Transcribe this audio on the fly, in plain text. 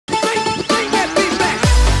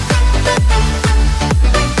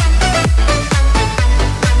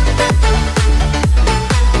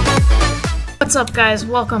What's up, guys?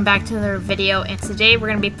 Welcome back to another video, and today we're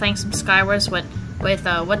gonna be playing some Skywars with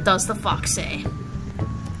What Does the Fox Say?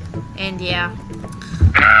 And yeah,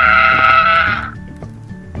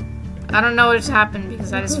 I don't know what just happened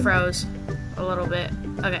because I just froze a little bit.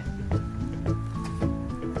 Okay,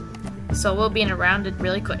 so we'll be in a round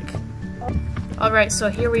really quick. All right, so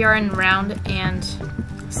here we are in round, and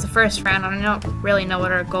it's the first round. I don't really know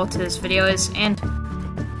what our goal to this video is, and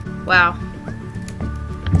wow.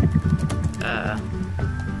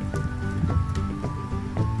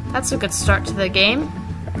 That's a good start to the game.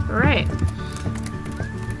 Alright.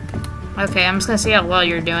 Okay, I'm just gonna see how well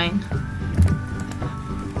you're doing.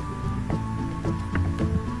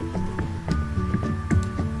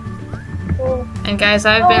 And guys,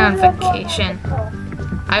 I've been on vacation.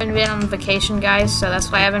 I haven't been on vacation, guys, so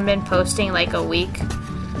that's why I haven't been posting like a week.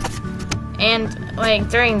 And like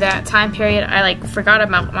during that time period, I like forgot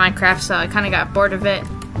about Minecraft, so I kind of got bored of it.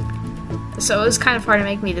 So it was kind of hard to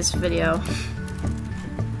make me this video.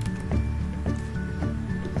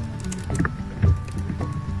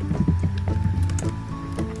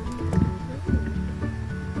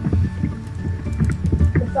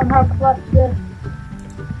 Somehow clutch this.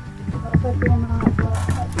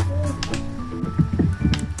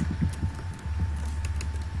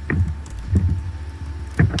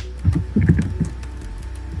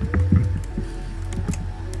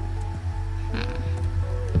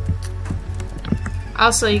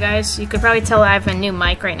 Also, you guys, you could probably tell I have a new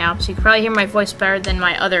mic right now, so you can probably hear my voice better than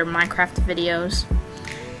my other Minecraft videos.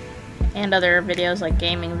 And other videos, like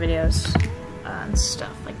gaming videos, and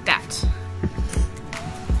stuff like that.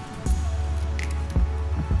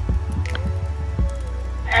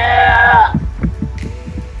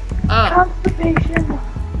 Oh. Constipation.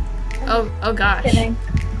 Oh gosh. Kidding.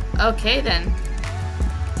 Okay then.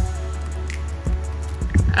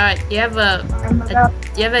 Alright, you have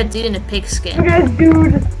a dude in a pigskin. Look at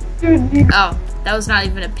this dude. Oh, that was not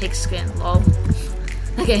even a pigskin, lol.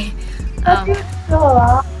 Okay. That dude's still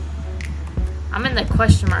alive. I'm in the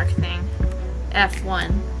question mark thing.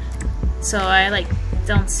 F1. So I like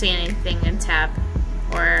don't see anything in tab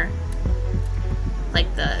or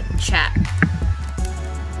like the chat.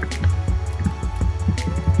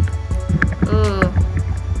 Ooh.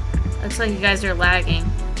 Looks like you guys are lagging.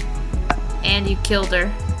 And you killed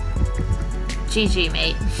her. GG,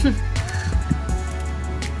 mate.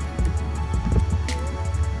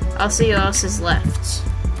 I'll see who else is left.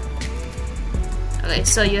 Okay,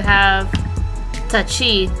 so you have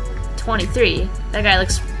Tachi23. That guy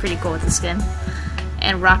looks pretty cool with the skin.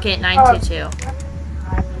 And Rocket922.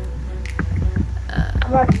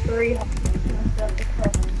 I'm at 3. Do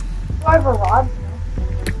I have a rod?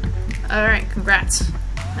 Alright, congrats.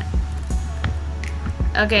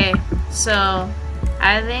 Okay, so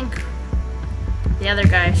I think the other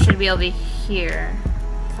guy should be over here,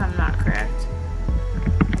 if I'm not correct.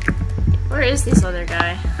 Where is this other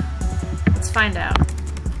guy? Let's find out.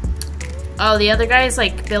 Oh, the other guy is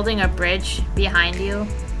like building a bridge behind you.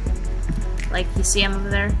 Like, you see him over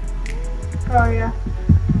there? Oh, yeah.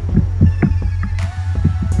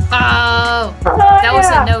 Oh! That was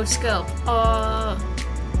a no-scope. Oh.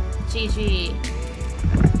 GG.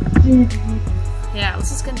 GG. Yeah, let's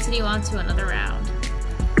just continue on to another round.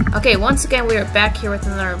 Okay, once again, we are back here with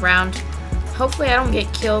another round. Hopefully I don't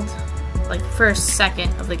get killed like first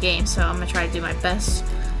second of the game, so I'm gonna try to do my best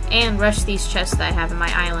and rush these chests that I have in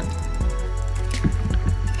my island.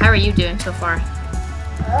 How are you doing so far?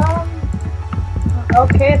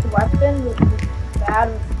 Okay with weapons, it's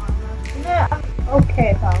bad with armor. Yeah, I'm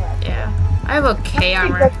okay with armor. Yeah, I have okay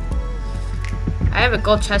armor. I have a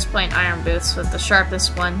gold chestplate and iron boots with the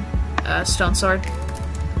sharpest one, stone sword.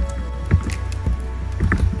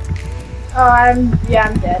 Oh, I'm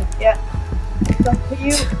dead. Yeah. So for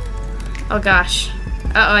you. Oh gosh.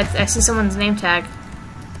 Uh-oh, I see someone's name tag.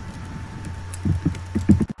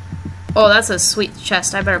 Oh, that's a sweet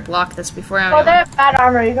chest. I better block this before I. Oh, they have bad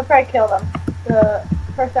armor. You can probably kill them. The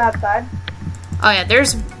person outside. Oh yeah,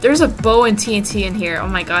 there's a bow and TNT in here. Oh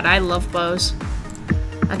my god, I love bows.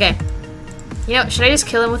 Okay. You know, should I just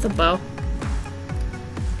kill him with a bow?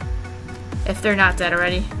 If they're not dead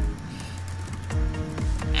already.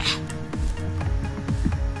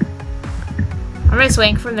 I'm just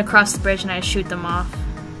waiting for them to cross the bridge and I shoot them off.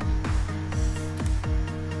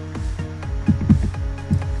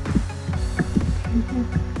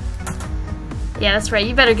 Yeah, that's right.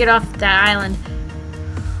 You better get off that island.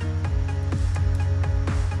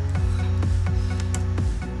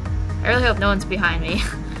 I really hope no one's behind me.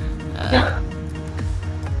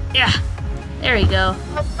 Yeah, there we go.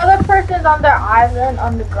 The other person's on their island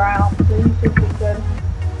on the ground, so you should be good.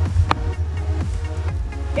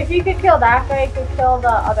 If you could kill that guy, you could kill the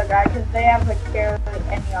other guy because they have like barely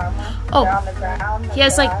any armor. Oh. They're on the ground. He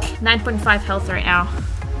has like 9.5 health right now.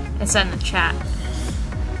 It's in the chat.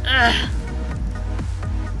 Ugh.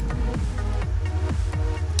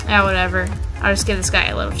 Yeah, whatever. I'll just give this guy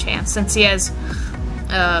a little chance since he has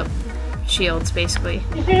shields basically.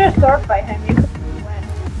 You should just sword fight him. You could win.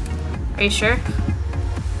 Are you sure?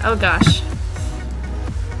 Oh gosh.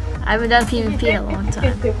 I haven't done PvP in a long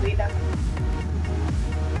time.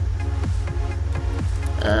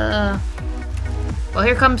 Well,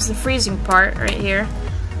 here comes the freezing part right here.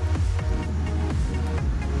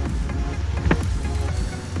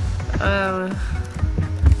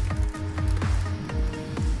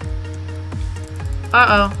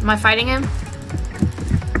 Uh-oh. Am I fighting him?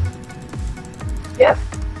 Yep.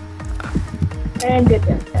 And good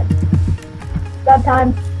then. That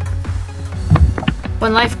time.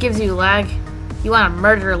 When life gives you lag, you want to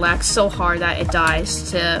murder lag so hard that it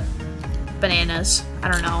dies to bananas. I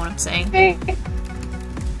don't know what I'm saying.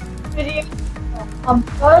 Video.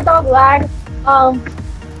 Other dog lag.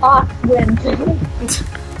 Fox wins.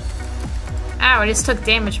 Ow, I just took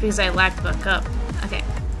damage because I lagged back up. Okay.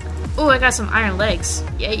 Ooh, I got some iron legs.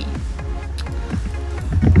 Yay.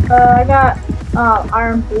 I got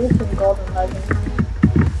iron boots and golden leggings.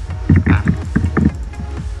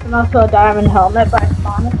 And also a diamond helmet, but I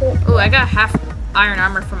spawned with it. Ooh, I got half iron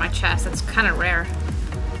armor for my chest. That's kind of rare.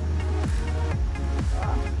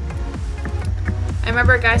 I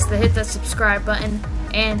remember, guys, to hit that subscribe button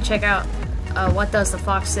and check out What Does the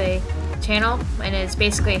Fox Say channel, and it's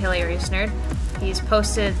basically a hilarious nerd. He's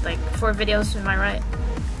posted like 4 videos, am I right?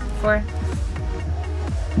 4?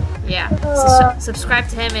 Yeah. So subscribe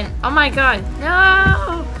to him and oh my god,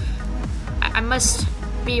 no! I must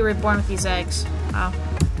be reborn with these eggs. Oh.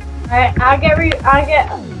 I get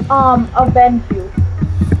avenge you.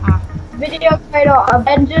 Oh. Video title: A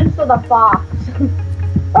Vengeance for the Fox.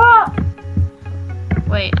 Ah!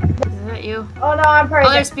 Wait, is that you? Oh no, I'm probably.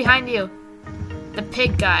 Oh, there's behind you. The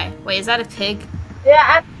pig guy. Wait, is that a pig?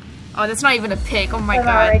 Yeah. Oh, that's not even a pig. Oh my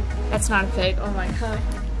god. Right. That's not a pig. Oh my god.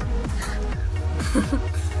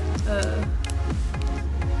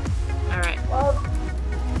 Alright. Well,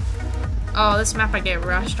 oh, this map I get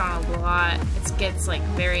rushed on a lot. It gets like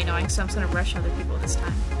very annoying, so I'm just gonna rush other people this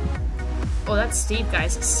time. Oh, that's Steve,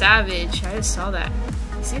 guys. A savage. I just saw that.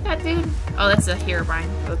 You see that dude? Oh, that's a Herobrine.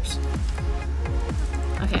 Oops.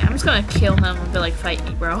 Okay, I'm just gonna kill him and be like, fight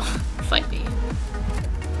me, bro. Fight me.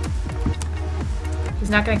 He's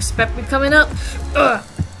not gonna expect me coming up. Ugh.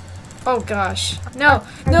 Oh gosh. No!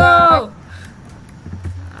 No!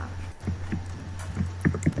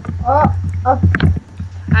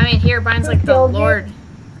 I mean, Herobrine's like the Lord,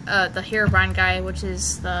 the Herobrine guy, which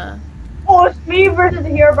is the... Oh, it's me versus the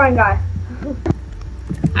Herobrine guy.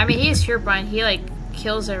 I mean, he's Herobrine. He like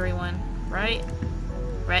kills everyone, right?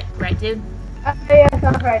 Right, dude? Yeah,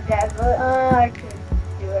 sounds right, Dad. But I could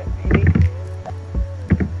do it, maybe.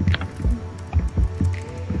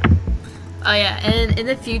 Oh yeah, and in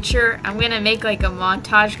the future, I'm gonna make like a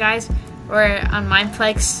montage, guys, where on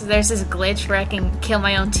Mineplex, there's this glitch where I can kill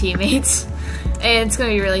my own teammates. And it's gonna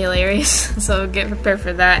be really hilarious, so get prepared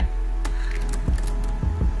for that.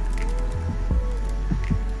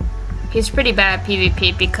 He's pretty bad at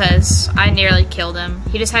PvP because I nearly killed him.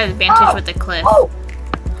 He just had advantage with the cliff.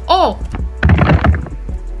 Oh!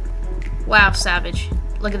 Wow, savage.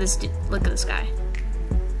 Look at this guy.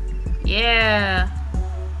 Yeah.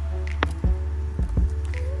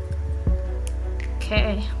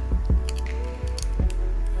 Okay.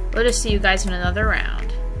 We'll just see you guys in another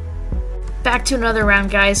round. Back to another round,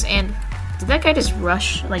 guys, and did that guy just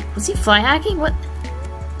rush? Like, was he fly hacking? What?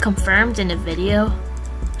 Confirmed in a video?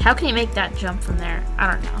 How can he make that jump from there? I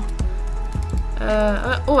don't know.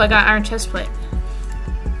 Oh, I got iron chestplate.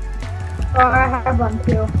 Oh, I have one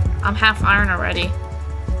too. I'm half iron already.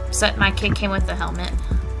 Except my kit came with the helmet.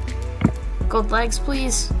 Gold legs,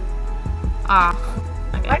 please. Ah.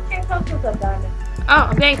 Okay. I can't help with a diamond. Oh,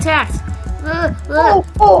 I'm getting attacked. Oh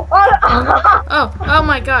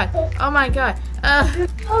my god. Oh my god.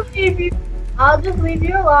 I'll just leave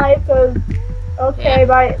you alive, cause okay,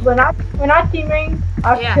 yeah. We're not teaming.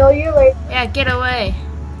 I'll kill you later. Yeah, get away.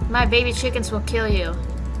 My baby chickens will kill you.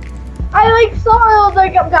 I like saw it was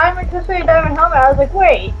like a diamond chestplate, diamond helmet. I was like,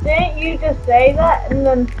 wait, didn't you just say that? And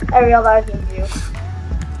then I realized it was you.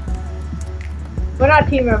 We're not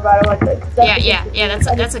teaming, by the way. Yeah.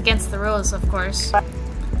 That's against the rules, of course.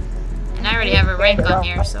 And I already have a rank on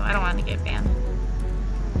here, so I don't want to get banned.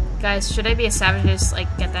 Guys, should I be a savage and just, like,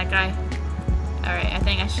 get that guy? Alright, I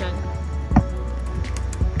think I should.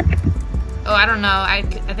 Oh, I don't know. I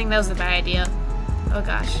think that was a bad idea. Oh,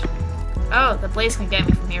 gosh. Oh, the blaze can get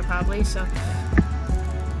me from here probably, so.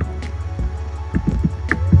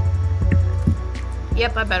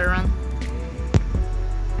 Yep, I better run.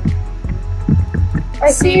 I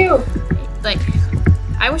see you. Like,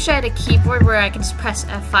 I wish I had a keyboard where I can just press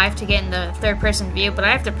F5 to get in the third-person view, but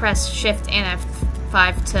I have to press Shift and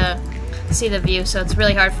F5 to see the view, so it's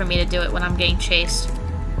really hard for me to do it when I'm getting chased.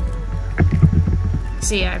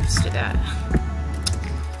 See, I just do that.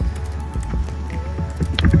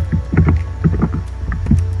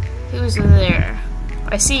 Who's there?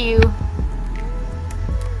 I see you.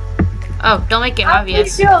 Oh, don't make it obvious. I'm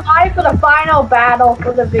still alive for the final battle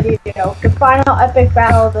for the video. The final epic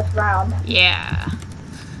battle of this round. Yeah.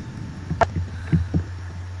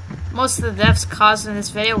 Most of the deaths caused in this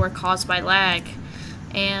video were caused by lag.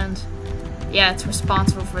 And yeah, it's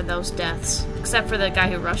responsible for those deaths. Except for the guy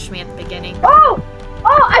who rushed me at the beginning. Oh!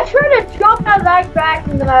 Oh, I tried to jump and I lagged back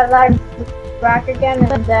and then I lagged back again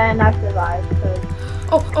and then I survived.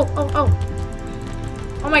 Oh.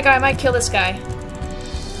 Oh my god, I might kill this guy.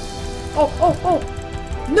 Oh.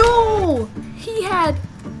 No! He had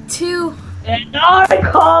 2. And I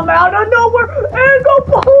come out of nowhere and go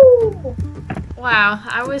boom! Wow,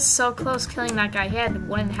 I was so close killing that guy. He had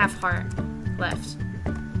 1.5 heart left.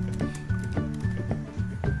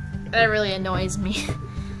 That really annoys me.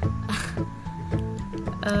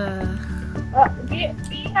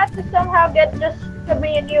 We have to somehow get just to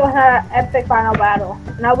me and you an epic final battle.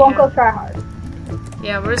 And I won't go try hard.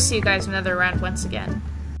 Yeah, we'll see you guys in another round once again.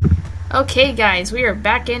 Okay guys, we are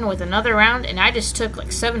back in with another round, and I just took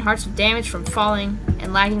like 7 hearts of damage from falling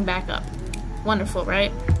and lagging back up. Wonderful,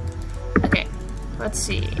 right? Okay, let's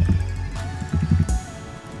see.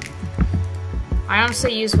 I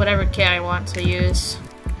honestly use whatever kit I want to use,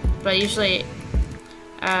 but usually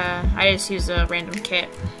I just use a random kit.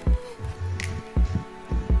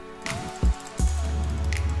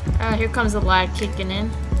 Here comes the lag kicking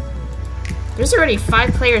in. There's already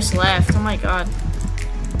 5 players left. Oh my god.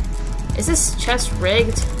 Is this chest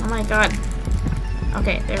rigged? Oh my god.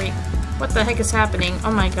 Okay, there we go. What the heck is happening?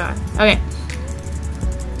 Oh my god. Okay.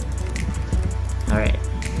 Alright.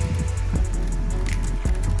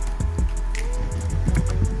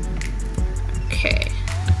 Okay.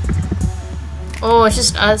 Oh, it's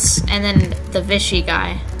just us and then the Vichy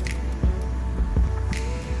guy.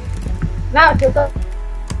 Now it's just us.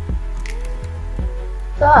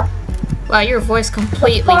 Wow, your voice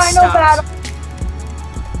completely Final stopped. battle.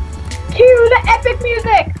 Cue the epic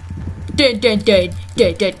music! Dun dun dun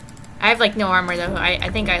dun dun. I have like no armor though. I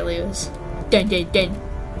think I lose. Dun dun dun.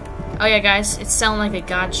 Oh yeah, guys, it's sounding like a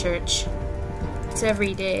god church. It's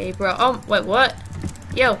every day, bro. Oh wait, what?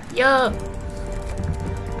 Yo.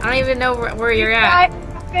 I don't even know where you're at.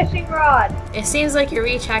 Fishing rod. It seems like you're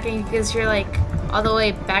reach hacking because you're like all the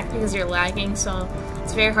way back because you're lagging, so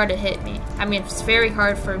it's very hard to hit me. I mean, it's very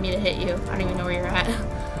hard for me to hit you. I don't even know where you're at.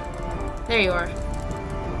 There you are.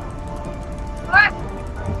 What?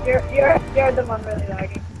 You're the one really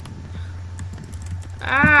lagging.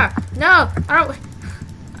 Ah! No! I don't...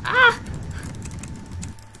 Ah!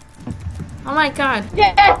 Oh my god.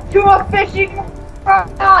 Get to a fishing rod!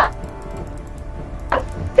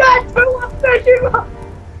 Get to a fishing rod!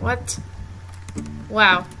 What?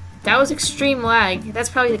 Wow. That was extreme lag. That's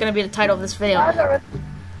probably gonna be the title of this video.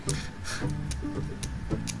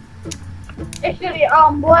 It should be,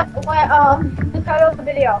 the title of the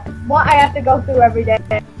video. What I have to go through every day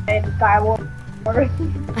in Skywars.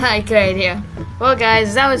 Good idea. Well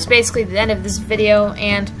guys, that was basically the end of this video,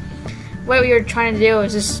 and what we were trying to do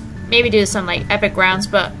was just maybe do some like epic rounds,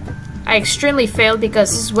 but I extremely failed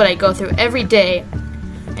because this is what I go through every day,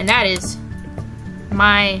 and that is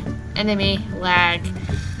my enemy lag.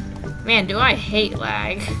 Man, do I hate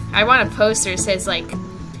lag. I want a poster that says like,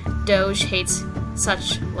 Doge hates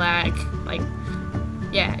such lag. Like,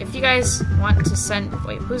 yeah, if you guys want to send...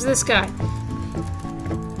 Wait, who's this guy?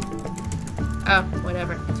 Oh,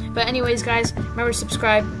 whatever. But anyways, guys, remember to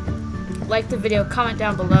subscribe, like the video, comment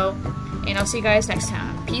down below, and I'll see you guys next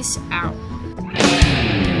time. Peace out.